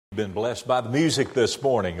Been blessed by the music this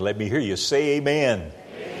morning. Let me hear you say amen.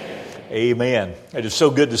 Amen. It is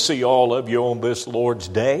so good to see all of you on this Lord's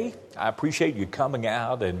Day. I appreciate you coming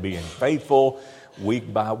out and being faithful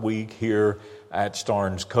week by week here at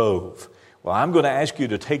Starnes Cove. Well, I'm going to ask you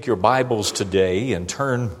to take your Bibles today and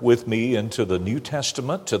turn with me into the New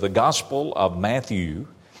Testament, to the Gospel of Matthew,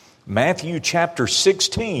 Matthew chapter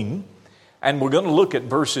 16, and we're going to look at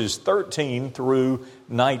verses 13 through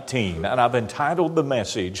 19. And I've entitled the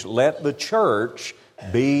message, Let the Church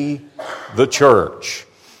Be the Church.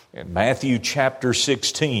 In Matthew chapter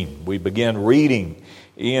 16, we begin reading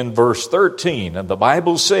in verse 13. And the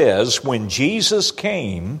Bible says, When Jesus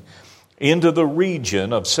came into the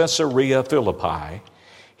region of Caesarea Philippi,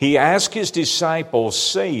 he asked his disciples,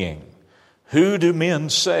 saying, Who do men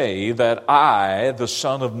say that I, the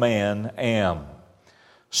Son of Man, am?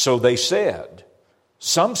 So they said,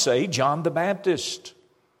 Some say John the Baptist,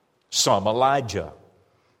 some Elijah,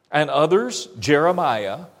 and others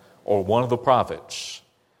Jeremiah or one of the prophets.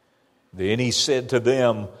 Then he said to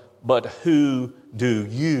them, But who do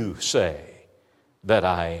you say that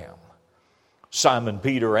I am? Simon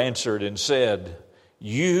Peter answered and said,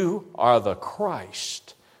 You are the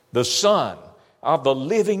Christ, the Son of the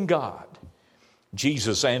living God.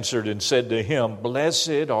 Jesus answered and said to him,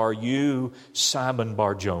 Blessed are you, Simon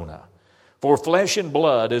Bar-Jonah, for flesh and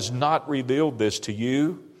blood has not revealed this to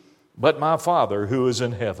you, but my Father who is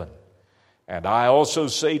in heaven. And I also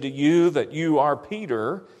say to you that you are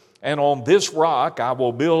Peter, and on this rock I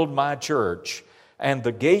will build my church, and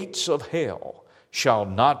the gates of hell shall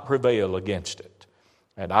not prevail against it.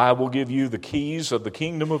 And I will give you the keys of the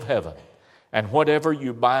kingdom of heaven. And whatever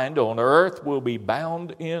you bind on earth will be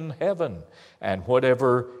bound in heaven, and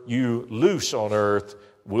whatever you loose on earth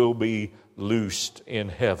will be loosed in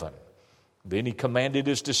heaven. Then he commanded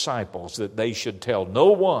his disciples that they should tell no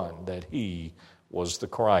one that he was the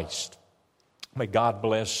Christ. May God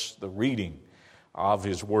bless the reading of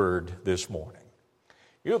his word this morning.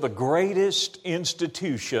 You know, the greatest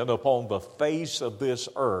institution upon the face of this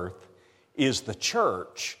earth is the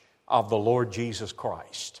church of the Lord Jesus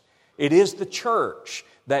Christ. It is the church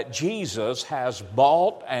that Jesus has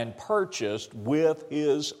bought and purchased with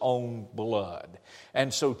his own blood.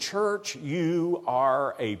 And so, church, you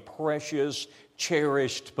are a precious,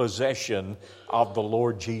 cherished possession of the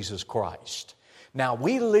Lord Jesus Christ. Now,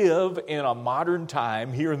 we live in a modern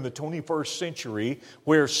time here in the 21st century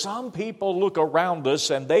where some people look around us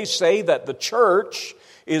and they say that the church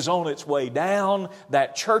is on its way down,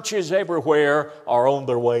 that churches everywhere are on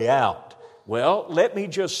their way out. Well, let me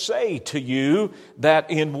just say to you that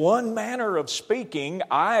in one manner of speaking,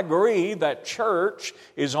 I agree that church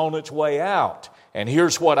is on its way out. And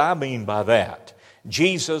here's what I mean by that.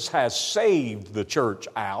 Jesus has saved the church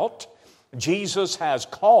out. Jesus has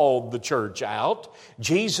called the church out.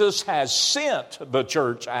 Jesus has sent the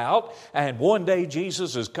church out. And one day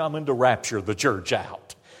Jesus is coming to rapture the church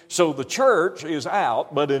out. So the church is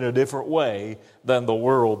out, but in a different way than the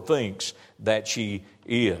world thinks that she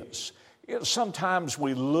is. You know, sometimes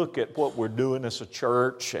we look at what we're doing as a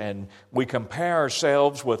church and we compare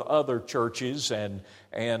ourselves with other churches and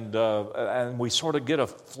we sort of get a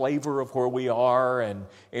flavor of where we are and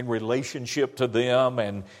in relationship to them.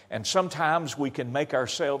 And sometimes we can make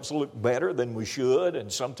ourselves look better than we should, and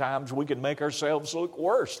sometimes we can make ourselves look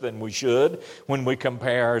worse than we should when we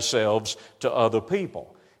compare ourselves to other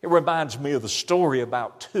people. It reminds me of the story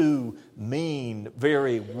about two mean,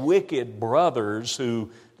 very wicked brothers who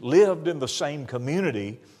lived in the same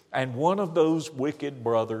community, and one of those wicked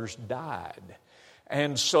brothers died.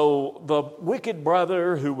 And so the wicked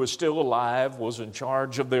brother who was still alive was in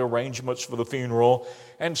charge of the arrangements for the funeral.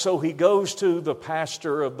 And so he goes to the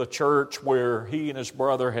pastor of the church where he and his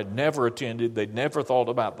brother had never attended. They'd never thought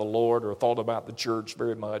about the Lord or thought about the church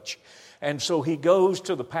very much. And so he goes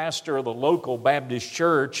to the pastor of the local Baptist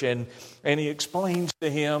church and he explains to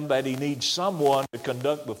him that he needs someone to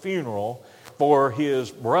conduct the funeral for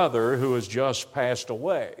his brother who has just passed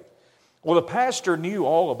away. Well, the pastor knew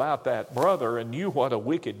all about that brother and knew what a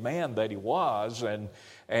wicked man that he was and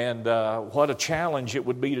what a challenge it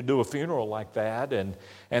would be to do a funeral like that. And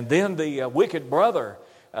then the wicked brother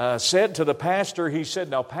said to the pastor, he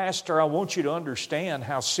said, Now, Pastor, I want you to understand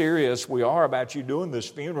how serious we are about you doing this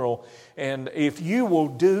funeral. And if you will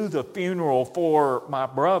do the funeral for my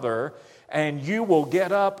brother and you will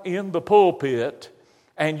get up in the pulpit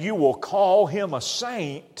and you will call him a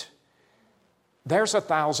saint, there's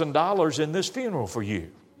 $1,000 in this funeral for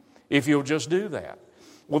you, if you'll just do that.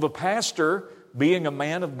 Well, the pastor, being a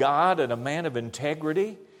man of God and a man of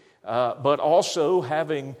integrity, but also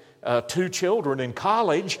having two children in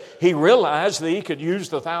college, he realized that he could use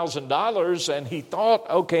the $1,000, and he thought,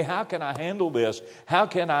 okay, how can I handle this? How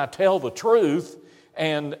can I tell the truth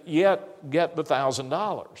and yet get the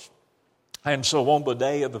 $1,000? And so on the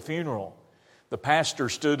day of the funeral, the pastor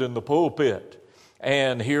stood in the pulpit,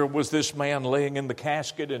 and here was this man laying in the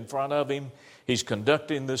casket in front of him. He's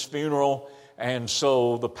conducting this funeral. And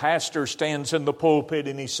so the pastor stands in the pulpit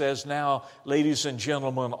and he says, now, ladies and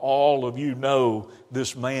gentlemen, all of you know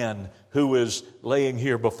this man who is laying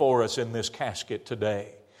here before us in this casket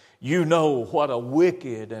today. You know what a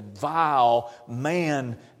wicked and vile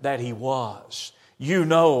man that he was. You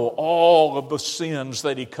know all of the sins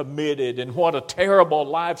that he committed and what a terrible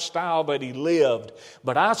lifestyle that he lived.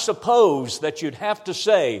 But I suppose that you'd have to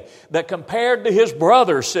say that compared to his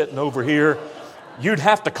brother sitting over here, you'd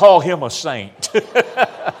have to call him a saint.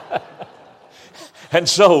 And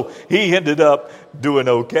so he ended up doing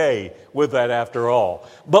okay with that after all.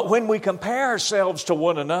 But when we compare ourselves to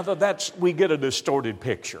one another, we get a distorted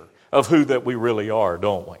picture of who that we really are,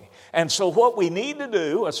 don't we? And so what we need to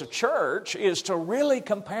do as a church is to really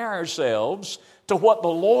compare ourselves to what the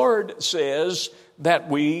Lord says that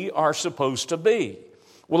we are supposed to be.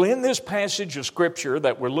 Well, in this passage of Scripture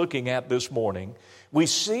that we're looking at this morning, we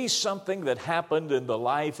see something that happened in the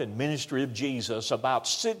life and ministry of Jesus about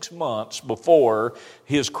 6 months before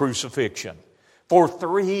His crucifixion. For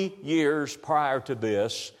 3 years prior to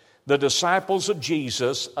this, the disciples of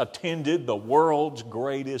Jesus attended the world's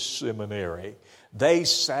greatest seminary. They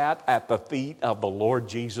sat at the feet of the Lord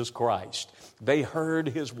Jesus Christ. They heard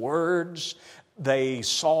His words. They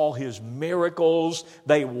saw His miracles.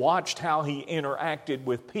 They watched how He interacted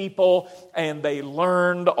with people. And they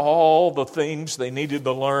learned all the things they needed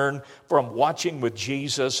to learn from watching with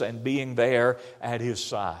Jesus and being there at His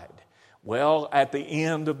side. Well, at the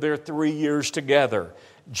end of their 3 years together,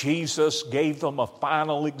 Jesus gave them a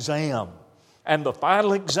final exam. And the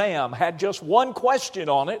final exam had just one question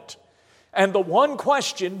on it. And the one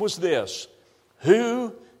question was this: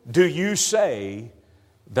 who do you say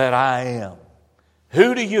that I am?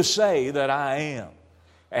 Who do you say that I am?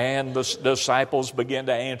 And the disciples began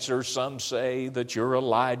to answer. Some say that you're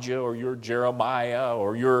Elijah, or you're Jeremiah,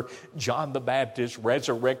 or you're John the Baptist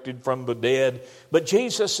resurrected from the dead. But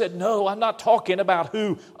Jesus said, no, I'm not talking about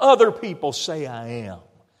who other people say I am.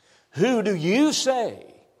 Who do you say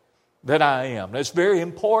that I am? It's very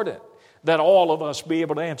important that all of us be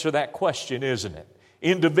able to answer that question, isn't it?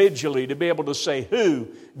 Individually, to be able to say who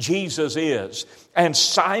Jesus is. And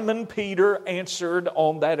Simon Peter answered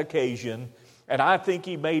on that occasion, and I think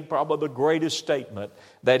he made probably the greatest statement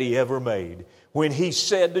that he ever made, when he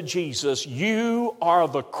said to Jesus, you are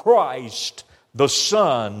the Christ, the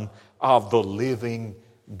Son of the living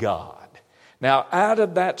God. Now, out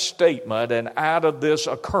of that statement and out of this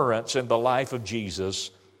occurrence in the life of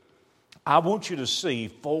Jesus, I want you to see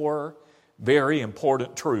 4 very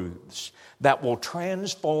important truths that will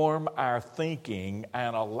transform our thinking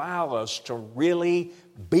and allow us to really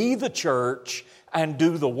be the church and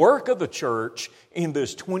do the work of the church in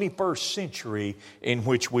this 21st century in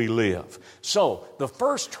which we live. So, the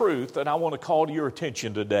first truth that I want to call to your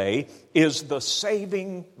attention today is the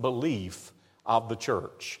saving belief of the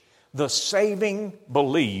church. The saving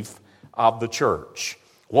belief of the church.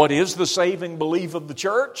 What is the saving belief of the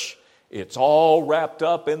church? It's all wrapped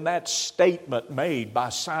up in that statement made by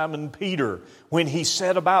Simon Peter when he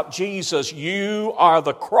said about Jesus, you are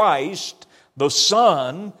the Christ, the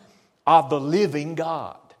Son of the living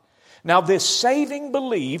God. Now, this saving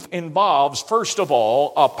belief involves, first of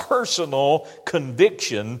all, a personal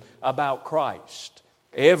conviction about Christ.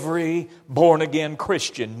 Every born-again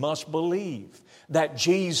Christian must believe that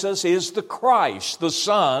Jesus is the Christ, the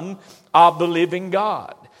Son of the living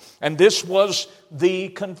God. And this was the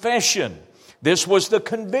confession. This was the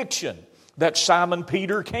conviction that Simon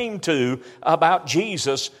Peter came to about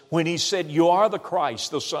Jesus when he said, you are the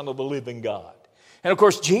Christ, the Son of the living God. And of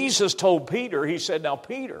course, Jesus told Peter, he said, now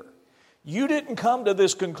Peter, you didn't come to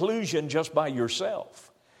this conclusion just by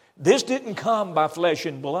yourself. This didn't come by flesh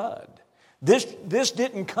and blood. This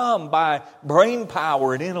didn't come by brain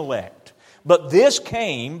power and intellect. But this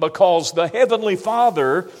came because the Heavenly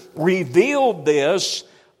Father revealed this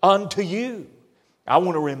unto you. I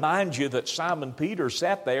want to remind you that Simon Peter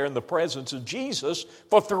sat there in the presence of Jesus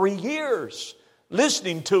for 3 years,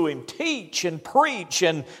 listening to Him teach and preach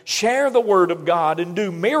and share the Word of God and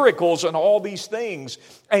do miracles and all these things.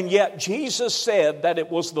 And yet Jesus said that it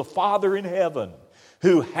was the Father in heaven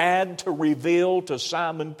who had to reveal to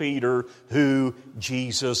Simon Peter who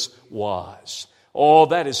Jesus was. Oh,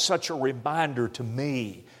 that is such a reminder to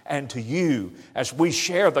me and to you as we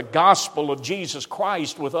share the gospel of Jesus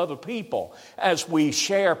Christ with other people, as we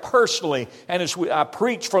share personally, and as I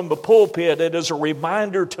preach from the pulpit. It is a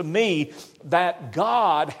reminder to me that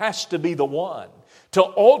God has to be the one to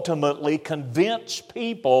ultimately convince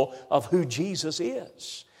people of who Jesus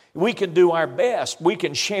is. We can do our best. We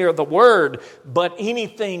can share the word, but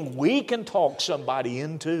anything we can talk somebody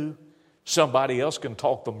into, somebody else can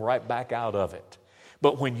talk them right back out of it.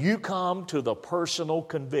 But when you come to the personal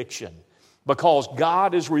conviction, because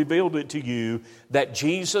God has revealed it to you that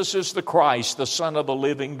Jesus is the Christ, the Son of the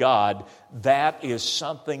living God, that is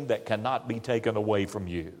something that cannot be taken away from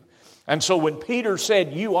you. And so when Peter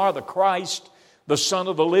said, "You are the Christ, the Son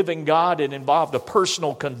of the living God," it involved a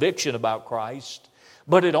personal conviction about Christ.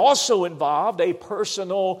 But it also involved a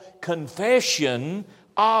personal confession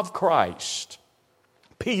of Christ.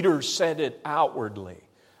 Peter said it outwardly,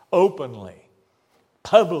 openly,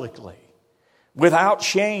 publicly, without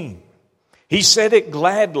shame. He said it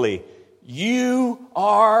gladly. You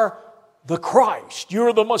are the Christ.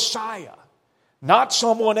 You're the Messiah. Not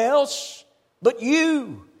someone else, but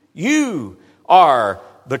you. You are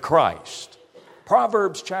the Christ.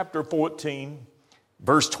 Proverbs chapter 14,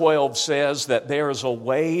 verse 12 says that there is a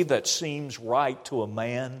way that seems right to a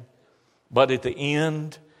man, but at the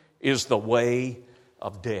end is the way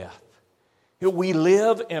of death. We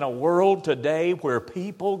live in a world today where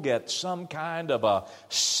people get some kind of a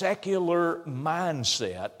secular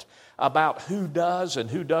mindset about who does and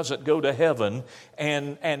who doesn't go to heaven.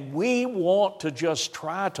 And we want to just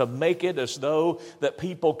try to make it as though that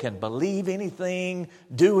people can believe anything,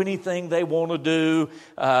 do anything they want to do,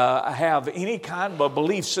 have any kind of a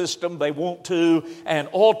belief system they want to, and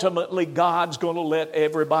ultimately God's going to let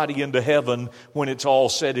everybody into heaven when it's all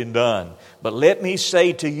said and done. But let me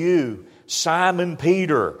say to you, Simon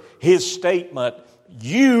Peter, his statement,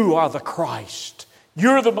 "You are the Christ.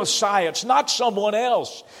 You're the Messiah." It's not someone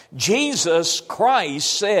else. Jesus Christ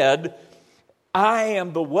said, "I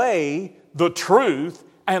am the way, the truth,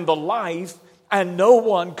 and the life, and no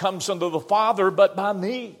one comes unto the Father but by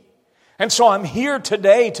me." And so I'm here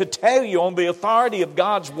today to tell you on the authority of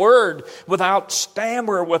God's Word, without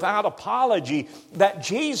stammer, without apology, that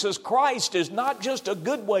Jesus Christ is not just a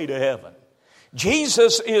good way to heaven.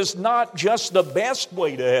 Jesus is not just the best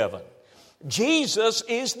way to heaven. Jesus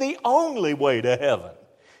is the only way to heaven.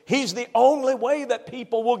 He's the only way that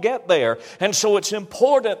people will get there. And so it's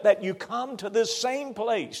important that you come to this same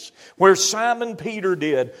place where Simon Peter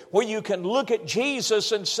did, where you can look at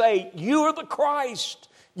Jesus and say, "You're the Christ.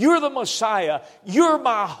 You're the Messiah. You're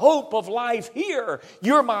my hope of life here.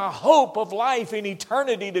 You're my hope of life in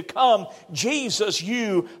eternity to come. Jesus,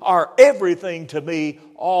 you are everything to me.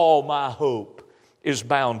 All my hope is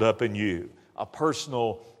bound up in you." A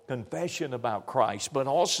personal confession about Christ, but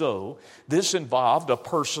also this involved a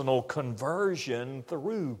personal conversion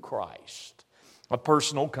through Christ. A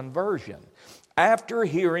personal conversion. After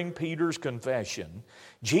hearing Peter's confession,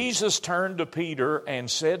 Jesus turned to Peter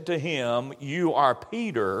and said to him, "You are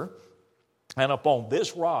Peter, and upon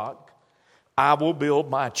this rock I will build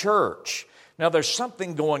my church." Now, there's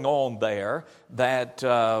something going on there that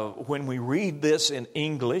when we read this in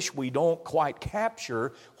English, we don't quite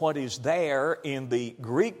capture what is there in the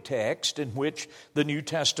Greek text in which the New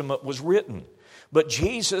Testament was written. But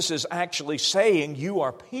Jesus is actually saying, "You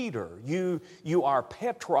are Peter, you are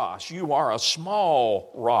Petros, you are a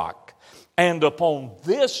small rock. And upon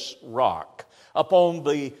this rock, upon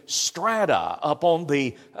the strata, upon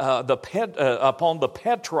the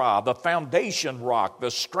Petra, the foundation rock,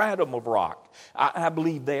 the stratum of rock." I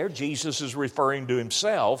believe there Jesus is referring to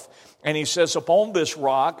himself, and he says, "Upon this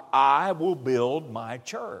rock I will build my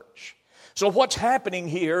church." So what's happening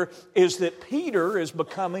here is that Peter is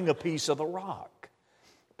becoming a piece of the rock.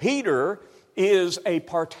 Peter is a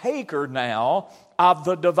partaker now of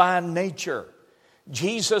the divine nature.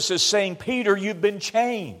 Jesus is saying, "Peter, you've been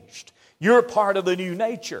changed. You're part of the new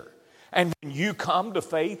nature." And when you come to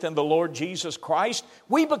faith in the Lord Jesus Christ,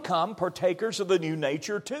 we become partakers of the new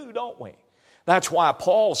nature too, don't we? That's why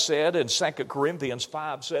Paul said in 2 Corinthians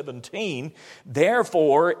 5:17,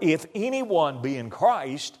 "Therefore, if anyone be in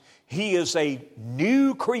Christ, he is a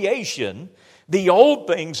new creation. The old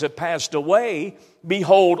things have passed away.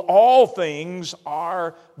 Behold, all things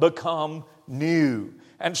are become new."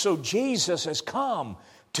 And so Jesus has come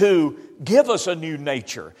to give us a new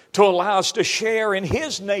nature, to allow us to share in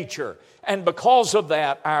His nature. And because of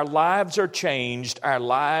that, our lives are changed, our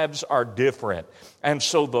lives are different. And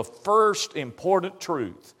so the first important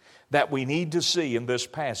truth that we need to see in this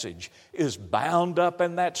passage is bound up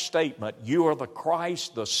in that statement, "You are the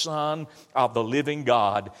Christ, the Son of the living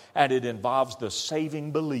God," and it involves the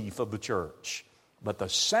saving belief of the church. But the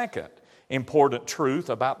second important truth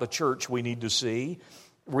about the church we need to see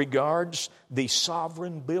regards the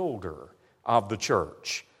sovereign builder of the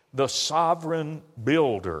church. The sovereign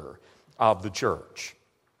builder of the church.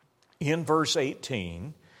 In verse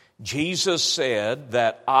 18, Jesus said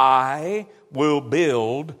that I will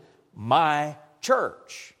build my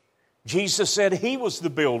church. Jesus said He was the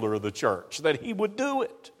builder of the church, that He would do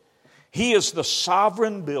it. He is the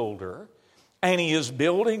sovereign builder, and He is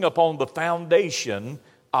building upon the foundation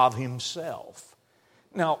of Himself.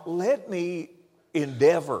 Now, let me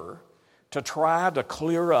endeavor to try to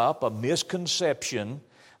clear up a misconception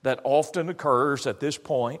that often occurs at this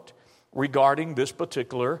point regarding this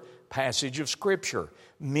particular passage of Scripture.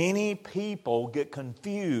 Many people get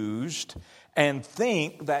confused and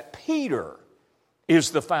think that Peter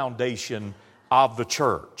is the foundation of the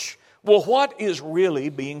church. Well, what is really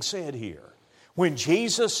being said here? When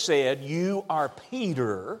Jesus said, "You are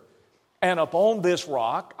Peter, and upon this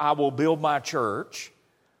rock I will build my church,"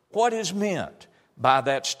 what is meant by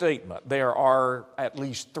that statement? There are at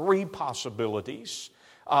least three possibilities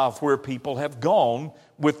of where people have gone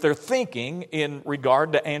with their thinking in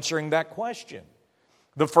regard to answering that question.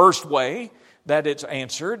 The first way that it's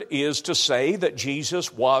answered is to say that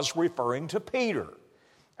Jesus was referring to Peter.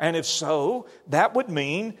 And if so, that would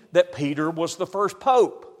mean that Peter was the first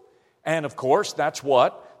pope. And of course, that's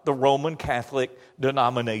what the Roman Catholic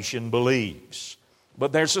denomination believes.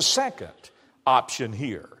 But there's a second option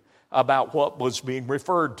here about what was being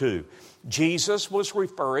referred to. Jesus was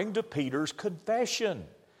referring to Peter's confession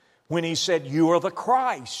when he said, "You are the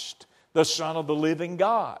Christ, the Son of the living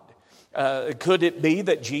God." Could it be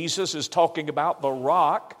that Jesus is talking about the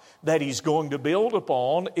rock that He's going to build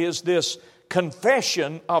upon is this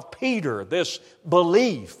confession of Peter, this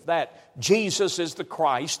belief that Jesus is the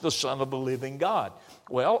Christ, the Son of the living God?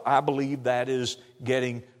 Well, I believe that is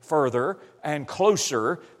getting further and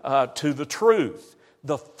closer to the truth.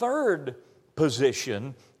 The third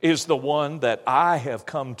position is the one that I have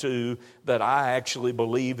come to, that I actually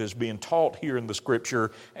believe is being taught here in the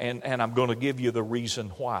Scripture, and I'm going to give you the reason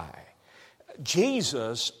why.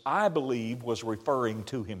 Jesus, I believe, was referring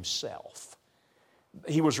to Himself.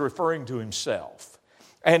 He was referring to Himself.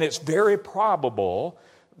 And it's very probable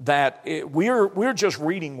that we're just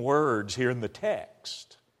reading words here in the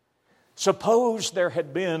text. Suppose there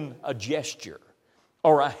had been a gesture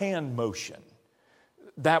or a hand motion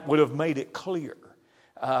that would have made it clear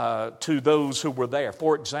to those who were there.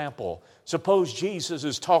 For example, suppose Jesus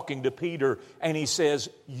is talking to Peter and He says,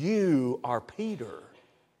 "You are Peter,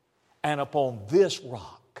 and upon this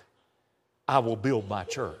rock I will build my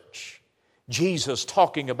church." Jesus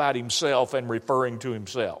talking about Himself and referring to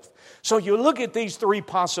Himself. So you look at these three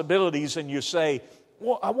possibilities and you say,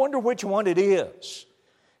 well, I wonder which one it is.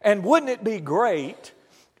 And wouldn't it be great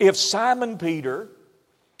if Simon Peter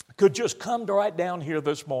could just come right down here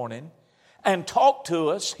this morning and talk to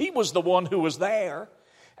us? He was the one who was there,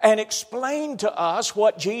 and explain to us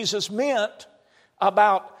what Jesus meant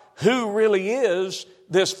about who really is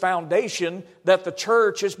this foundation that the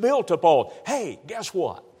church is built upon. Hey, guess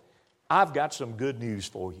what? I've got some good news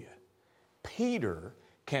for you. Peter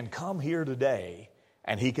can come here today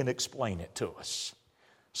and he can explain it to us.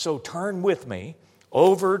 So turn with me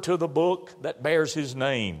over to the book that bears his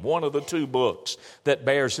name, one of the two books that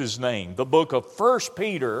bears his name, the book of 1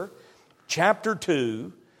 Peter chapter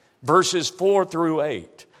 2, verses 4 through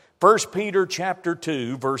 8. 1 Peter chapter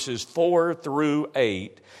 2, verses 4 through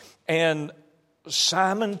 8. And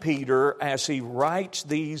Simon Peter, as he writes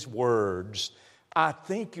these words, I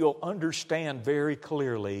think you'll understand very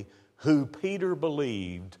clearly who Peter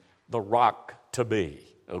believed the rock to be.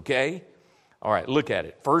 Okay? All right, look at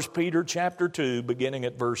it. 1 Peter chapter 2, beginning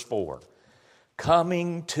at verse 4.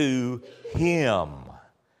 Coming to Him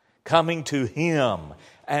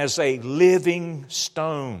as a living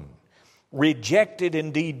stone, rejected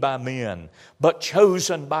indeed by men, but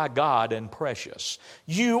chosen by God and precious.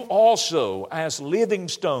 You also, as living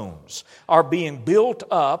stones, are being built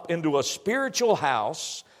up into a spiritual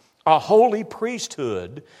house, a holy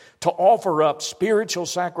priesthood, to offer up spiritual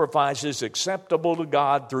sacrifices acceptable to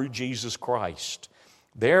God through Jesus Christ.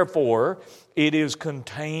 Therefore, it is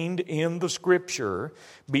contained in the Scripture,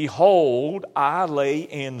 "Behold, I lay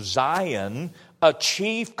in Zion a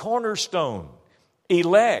chief cornerstone,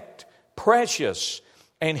 elect, precious,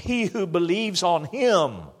 and he who believes on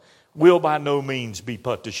Him will by no means be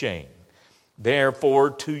put to shame.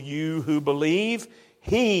 Therefore, to you who believe,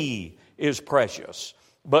 He is precious.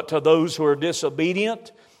 But to those who are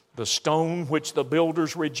disobedient, the stone which the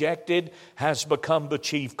builders rejected has become the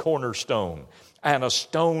chief cornerstone, and a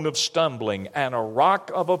stone of stumbling, and a rock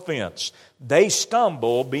of offense. They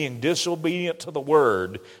stumble, being disobedient to the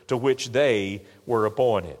word to which they were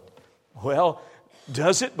appointed. Well,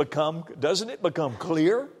 doesn't it become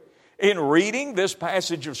clear in reading this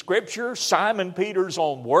passage of Scripture, Simon Peter's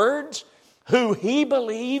own words, who he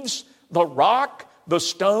believes the rock, the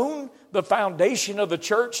stone, the foundation of the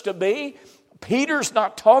church to be? Peter's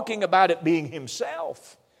not talking about it being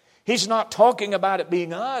himself. He's not talking about it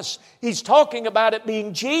being us. He's talking about it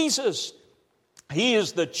being Jesus. He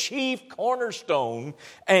is the chief cornerstone,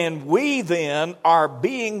 and we then are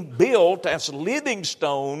being built as living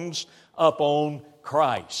stones upon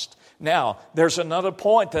Christ. Now, there's another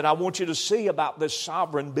point that I want you to see about this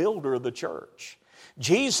sovereign builder of the church.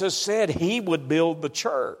 Jesus said He would build the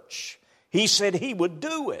church. He said He would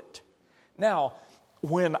do it. Now,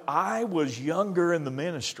 when I was younger in the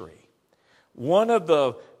ministry, one of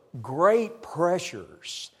the great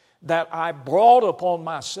pressures that I brought upon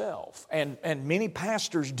myself, and many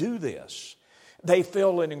pastors do this, they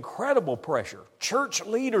feel an incredible pressure. Church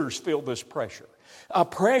leaders feel this pressure. A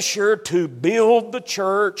pressure to build the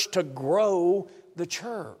church, to grow the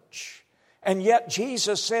church. And yet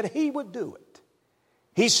Jesus said He would do it.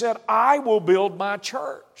 He said, I will build my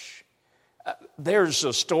church. There's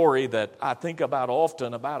a story that I think about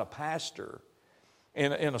often about a pastor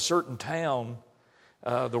in a certain town.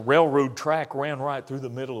 The railroad track ran right through the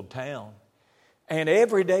middle of town. And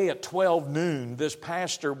every day at 12 noon, this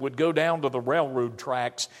pastor would go down to the railroad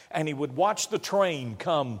tracks and he would watch the train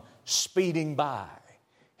come speeding by.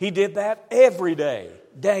 He did that every day,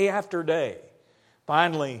 day after day.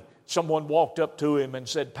 Finally, someone walked up to him and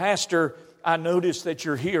said, Pastor, I noticed that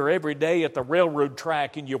you're here every day at the railroad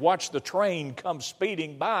track and you watch the train come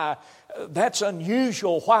speeding by. That's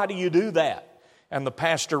unusual. Why do you do that? And the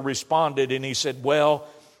pastor responded and he said, well,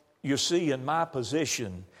 you see, in my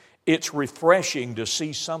position, it's refreshing to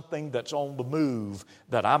see something that's on the move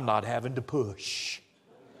that I'm not having to push.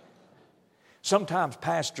 Sometimes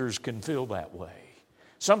pastors can feel that way.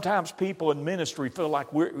 Sometimes people in ministry feel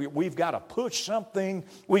like we've got to push something,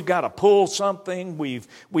 we've got to pull something, we've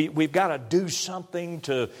got to do something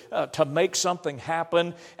to make something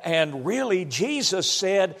happen. And really, Jesus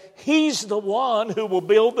said He's the one who will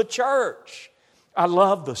build the church. I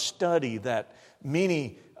love the study that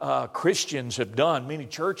many Christians have done, many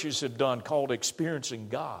churches have done, called Experiencing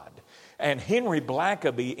God. And Henry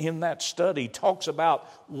Blackaby in that study talks about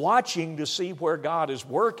watching to see where God is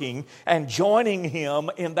working and joining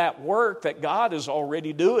Him in that work that God is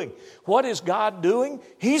already doing. What is God doing?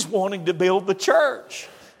 He's wanting to build the church.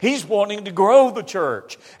 He's wanting to grow the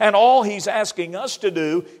church. And all He's asking us to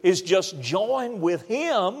do is just join with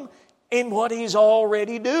Him in what He's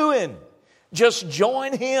already doing. Just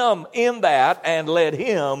join Him in that and let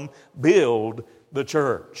Him build the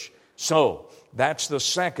church. So, that's the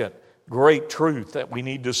second great truth that we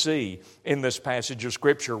need to see in this passage of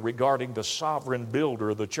Scripture regarding the sovereign builder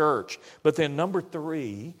of the church. But then number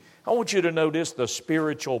 3, I want you to notice the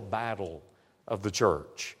spiritual battle of the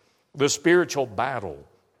church. The spiritual battle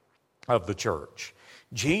of the church.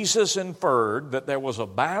 Jesus inferred that there was a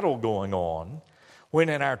battle going on when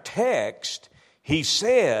in our text He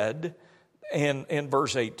said in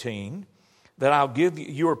verse 18 that I'll give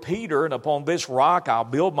you are Peter, and upon this rock I'll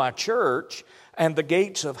build my church, and the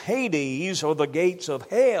gates of Hades, or the gates of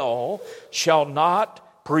hell, shall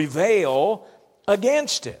not prevail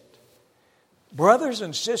against it. Brothers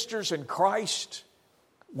and sisters in Christ,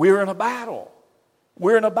 we're in a battle.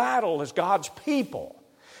 We're in a battle as God's people.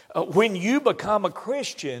 When you become a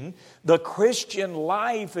Christian, the Christian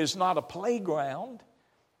life is not a playground.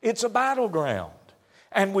 It's a battleground.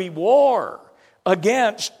 And we war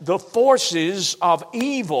against the forces of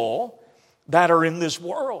evil that are in this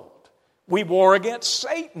world. We war against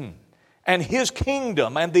Satan and his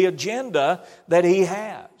kingdom and the agenda that he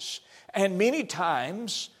has. And many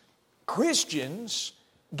times, Christians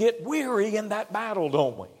get weary in that battle,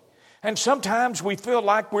 don't we? And sometimes we feel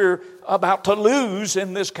like we're about to lose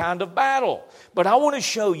in this kind of battle. But I want to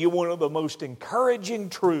show you one of the most encouraging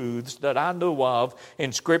truths that I know of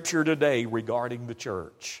in Scripture today regarding the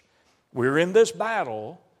church. We're in this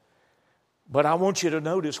battle, but I want you to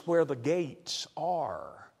notice where the gates are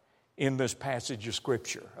in this passage of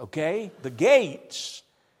Scripture, okay? The gates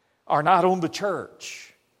are not on the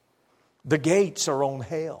church. The gates are on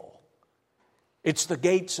hell. It's the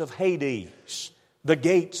gates of Hades, the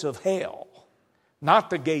gates of hell, not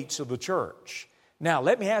the gates of the church. Now,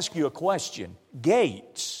 let me ask you a question.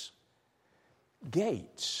 Gates.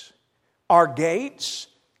 Are gates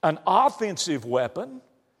an offensive weapon,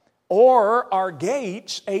 or are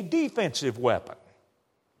gates a defensive weapon?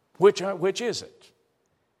 Which is it?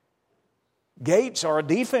 Gates are a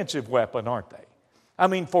defensive weapon, aren't they? I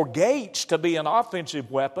mean, for gates to be an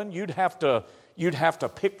offensive weapon, you'd have to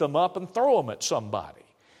pick them up and throw them at somebody.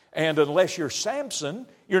 And unless you're Samson,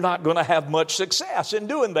 you're not going to have much success in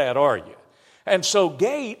doing that, are you? And so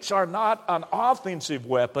gates are not an offensive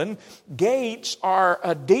weapon. Gates are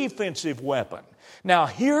a defensive weapon. Now,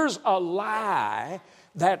 here's a lie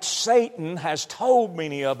that Satan has told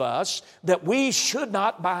many of us that we should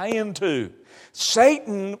not buy into.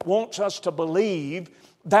 Satan wants us to believe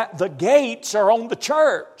that the gates are on the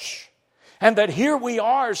church. And that here we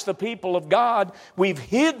are as the people of God, we've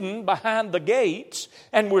hidden behind the gates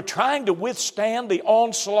and we're trying to withstand the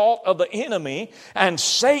onslaught of the enemy, and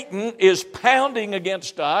Satan is pounding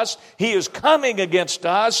against us. He is coming against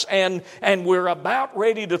us, and we're about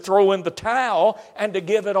ready to throw in the towel and to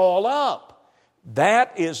give it all up.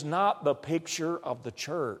 That is not the picture of the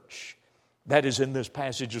church that is in this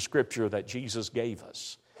passage of Scripture that Jesus gave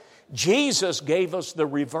us. Jesus gave us the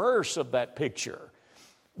reverse of that picture.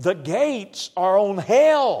 The gates are on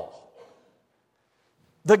hell.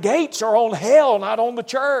 The gates are on hell, not on the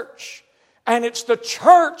church. And it's the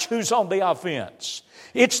church who's on the offense.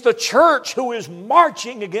 It's the church who is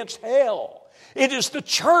marching against hell. It is the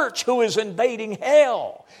church who is invading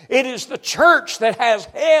hell. It is the church that has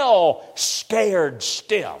hell scared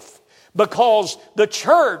stiff. Because the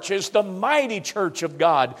church is the mighty church of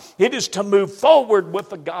God. It is to move forward with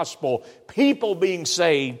the gospel. People being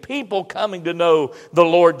saved. People coming to know the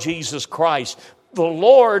Lord Jesus Christ. The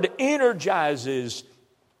Lord energizes,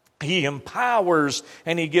 He empowers,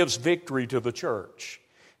 and He gives victory to the church.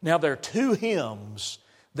 Now there are two hymns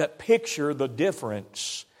that picture the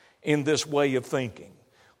difference in this way of thinking.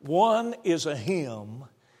 One is a hymn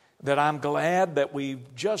that I'm glad that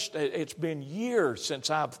it's been years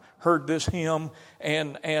since I've heard this hymn,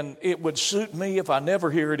 and it would suit me if I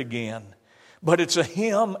never hear it again. But it's a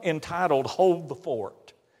hymn entitled, Hold the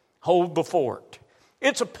Fort. Hold the Fort.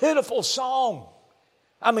 It's a pitiful song.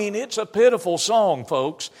 I mean, it's a pitiful song,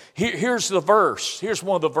 folks. Here's the verse. Here's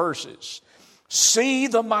one of the verses. See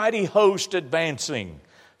the mighty host advancing,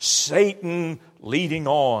 Satan leading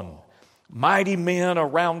on, mighty men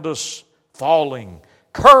around us falling,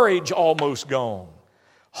 courage almost gone.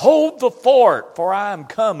 Hold the fort, for I am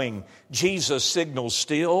coming, Jesus signals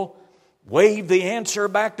still. Wave the answer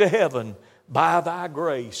back to heaven, by thy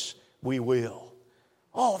grace we will.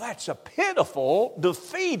 Oh, that's a pitiful,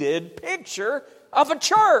 defeated picture of a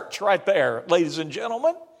church right there, ladies and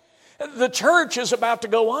gentlemen. The church is about to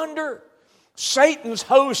go under. Satan's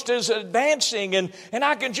host is advancing, and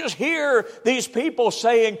I can just hear these people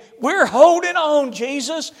saying, we're holding on,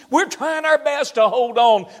 Jesus. We're trying our best to hold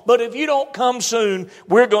on, but if you don't come soon,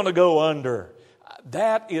 we're going to go under.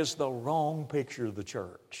 That is the wrong picture of the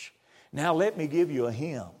church. Now let me give you a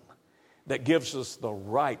hymn that gives us the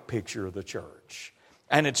right picture of the church.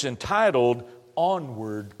 And it's entitled,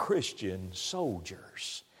 Onward Christian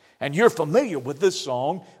Soldiers. And you're familiar with this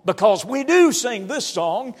song because we do sing this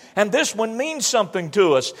song, and this one means something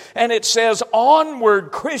to us. And it says,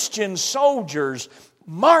 Onward Christian soldiers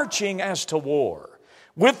marching as to war,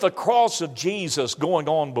 with the cross of Jesus going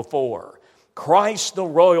on before. Christ the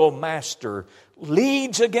royal master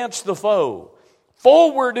leads against the foe.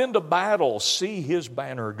 Forward into battle, see His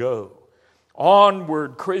banner go.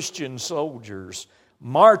 Onward Christian soldiers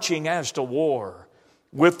marching as to war,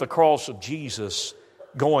 with the cross of Jesus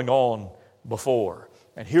going on before.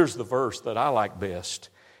 And here's the verse that I like best.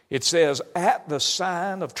 It says, at the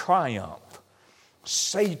sign of triumph,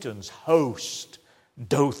 Satan's host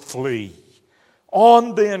doth flee.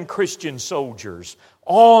 On then, Christian soldiers,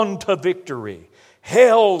 on to victory.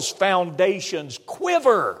 Hell's foundations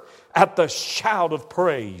quiver at the shout of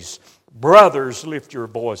praise. Brothers, lift your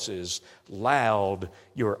voices, loud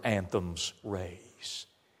your anthems raise.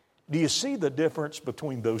 Do you see the difference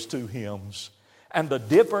between those two hymns? And the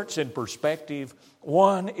difference in perspective,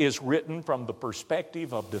 one is written from the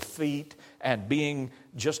perspective of defeat and being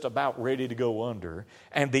just about ready to go under.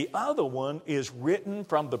 And the other one is written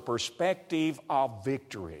from the perspective of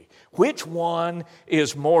victory. Which one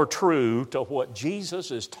is more true to what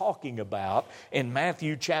Jesus is talking about in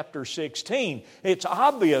Matthew chapter 16? It's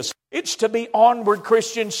obvious. It's to be onward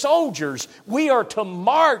Christian soldiers. We are to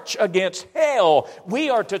march against hell. We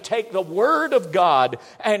are to take the Word of God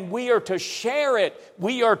and we are to share it.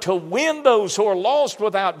 We are to win those who are lost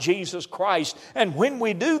without Jesus Christ. And when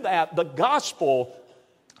we do that, the gospel,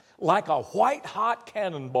 like a white-hot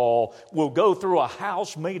cannonball, will go through a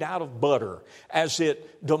house made out of butter as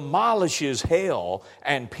it demolishes hell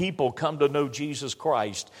and people come to know Jesus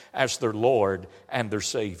Christ as their Lord and their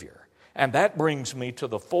Savior. And that brings me to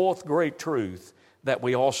the fourth great truth that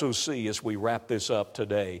we also see as we wrap this up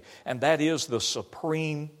today, and that is the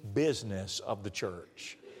supreme business of the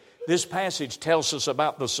church. This passage tells us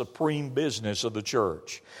about the supreme business of the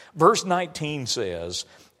church. Verse 19 says,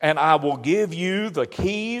 "And I will give you the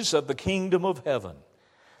keys of the kingdom of heaven.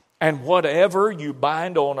 And whatever you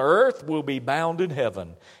bind on earth will be bound in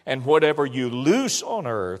heaven. And whatever you loose on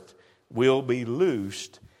earth will be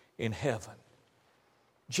loosed in heaven."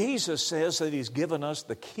 Jesus says that He's given us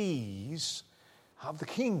the keys of the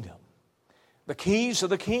kingdom. The keys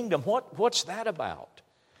of the kingdom. What's that about?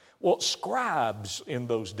 Well, scribes in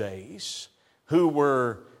those days, who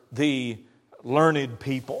were the learned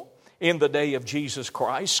people in the day of Jesus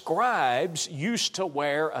Christ, scribes used to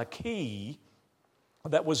wear a key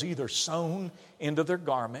that was either sewn into their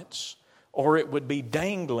garments or it would be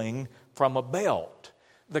dangling from a belt.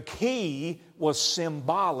 The key was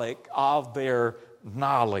symbolic of their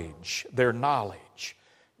knowledge.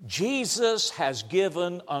 Jesus has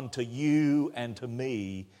given unto you and to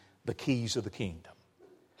me the keys of the kingdom.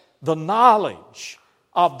 The knowledge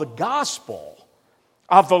of the gospel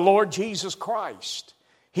of the Lord Jesus Christ.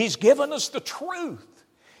 He's given us the truth.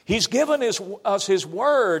 He's given us His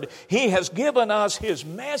Word. He has given us His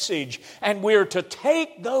message. And we're to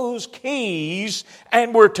take those keys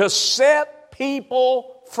and we're to set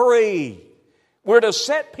people free. We're to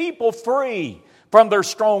set people free from their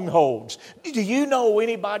strongholds. Do you know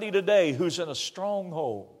anybody today who's in a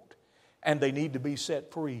stronghold and they need to be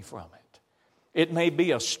set free from it? It may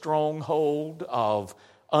be a stronghold of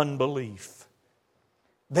unbelief.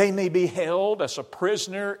 They may be held as a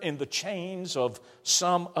prisoner in the chains of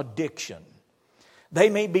some addiction. They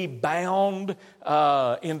may be bound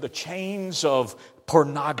in the chains of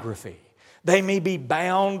pornography. They may be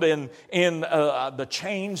bound in the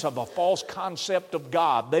chains of a false concept of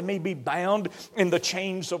God. They may be bound in the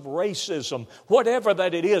chains of racism. Whatever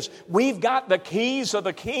that it is, we've got the keys of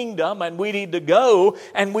the kingdom and we need to go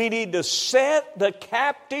and we need to set the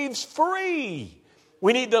captives free.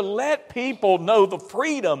 We need to let people know the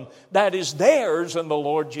freedom that is theirs in the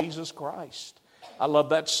Lord Jesus Christ. I love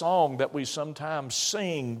that song that we sometimes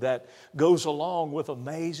sing that goes along with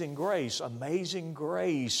Amazing Grace. Amazing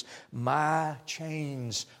grace, my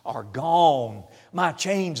chains are gone. My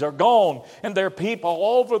chains are gone. And there are people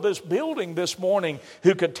all over this building this morning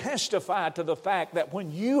who could testify to the fact that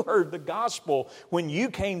when you heard the gospel, when you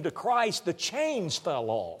came to Christ, the chains fell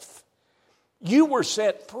off. You were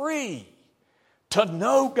set free to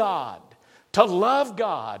know God, to love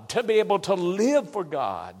God, to be able to live for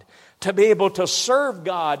God, to be able to serve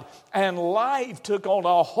God, and life took on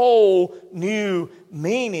a whole new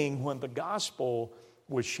meaning when the gospel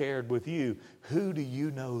was shared with you. Who do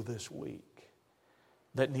you know this week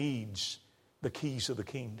that needs the keys of the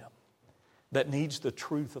kingdom, that needs the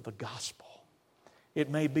truth of the gospel? It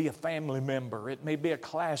may be a family member, it may be a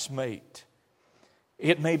classmate,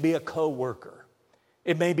 it may be a coworker.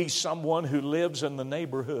 It may be someone who lives in the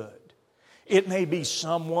neighborhood. It may be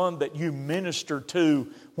someone that you minister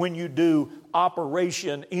to when you do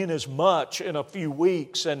Operation Inasmuch in a few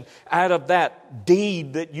weeks. And out of that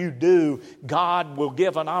deed that you do, God will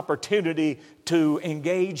give an opportunity to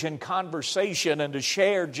engage in conversation and to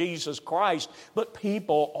share Jesus Christ. But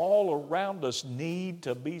people all around us need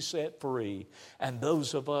to be set free. And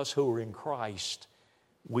those of us who are in Christ,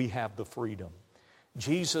 we have the freedom.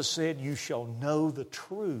 Jesus said, "You shall know the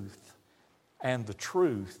truth, and the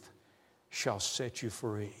truth shall set you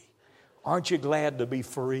free." Aren't you glad to be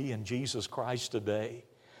free in Jesus Christ today?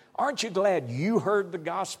 Aren't you glad you heard the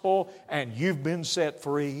gospel and you've been set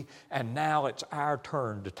free, and now it's our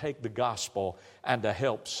turn to take the gospel and to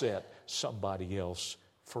help set somebody else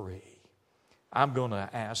free? I'm going to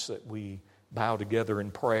ask that we bow together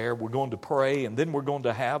in prayer. We're going to pray, and then we're going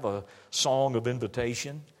to have a song of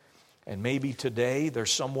invitation. And maybe today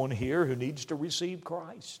there's someone here who needs to receive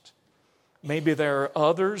Christ. Maybe there are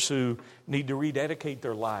others who need to rededicate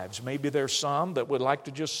their lives. Maybe there's some that would like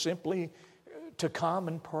to just simply to come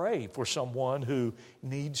and pray for someone who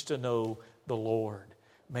needs to know the Lord.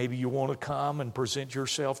 Maybe you want to come and present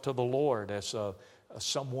yourself to the Lord as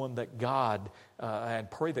someone that God, and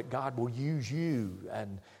pray that God will use you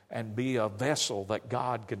and be a vessel that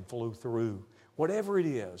God can flow through. Whatever it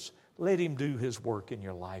is, let Him do His work in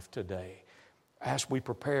your life today. As we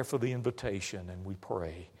prepare for the invitation and we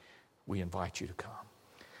pray, we invite you to come.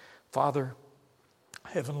 Father,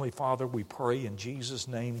 Heavenly Father, we pray in Jesus'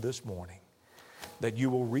 name this morning that you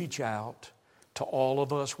will reach out to all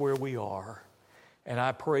of us where we are. And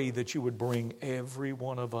I pray that you would bring every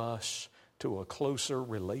one of us to a closer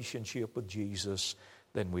relationship with Jesus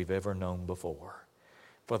than we've ever known before.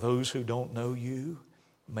 For those who don't know you,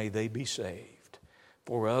 may they be saved.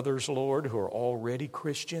 For others, Lord, who are already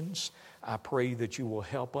Christians, I pray that you will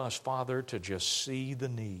help us, Father, to just see the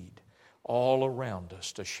need all around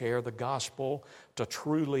us, to share the gospel, to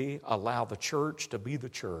truly allow the church to be the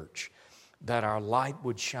church, that our light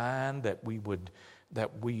would shine, that we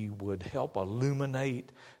would help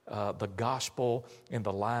illuminate the gospel in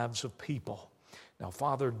the lives of people. Now,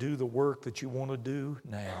 Father, do the work that you want to do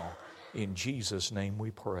now. In Jesus' name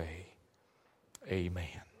we pray. Amen.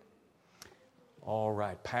 All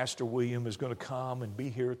right, Pastor William is going to come and be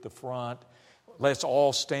here at the front. Let's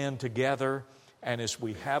all stand together. And as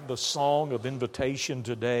we have the song of invitation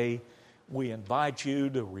today, we invite you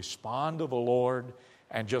to respond to the Lord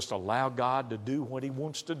and just allow God to do what He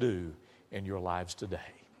wants to do in your lives today.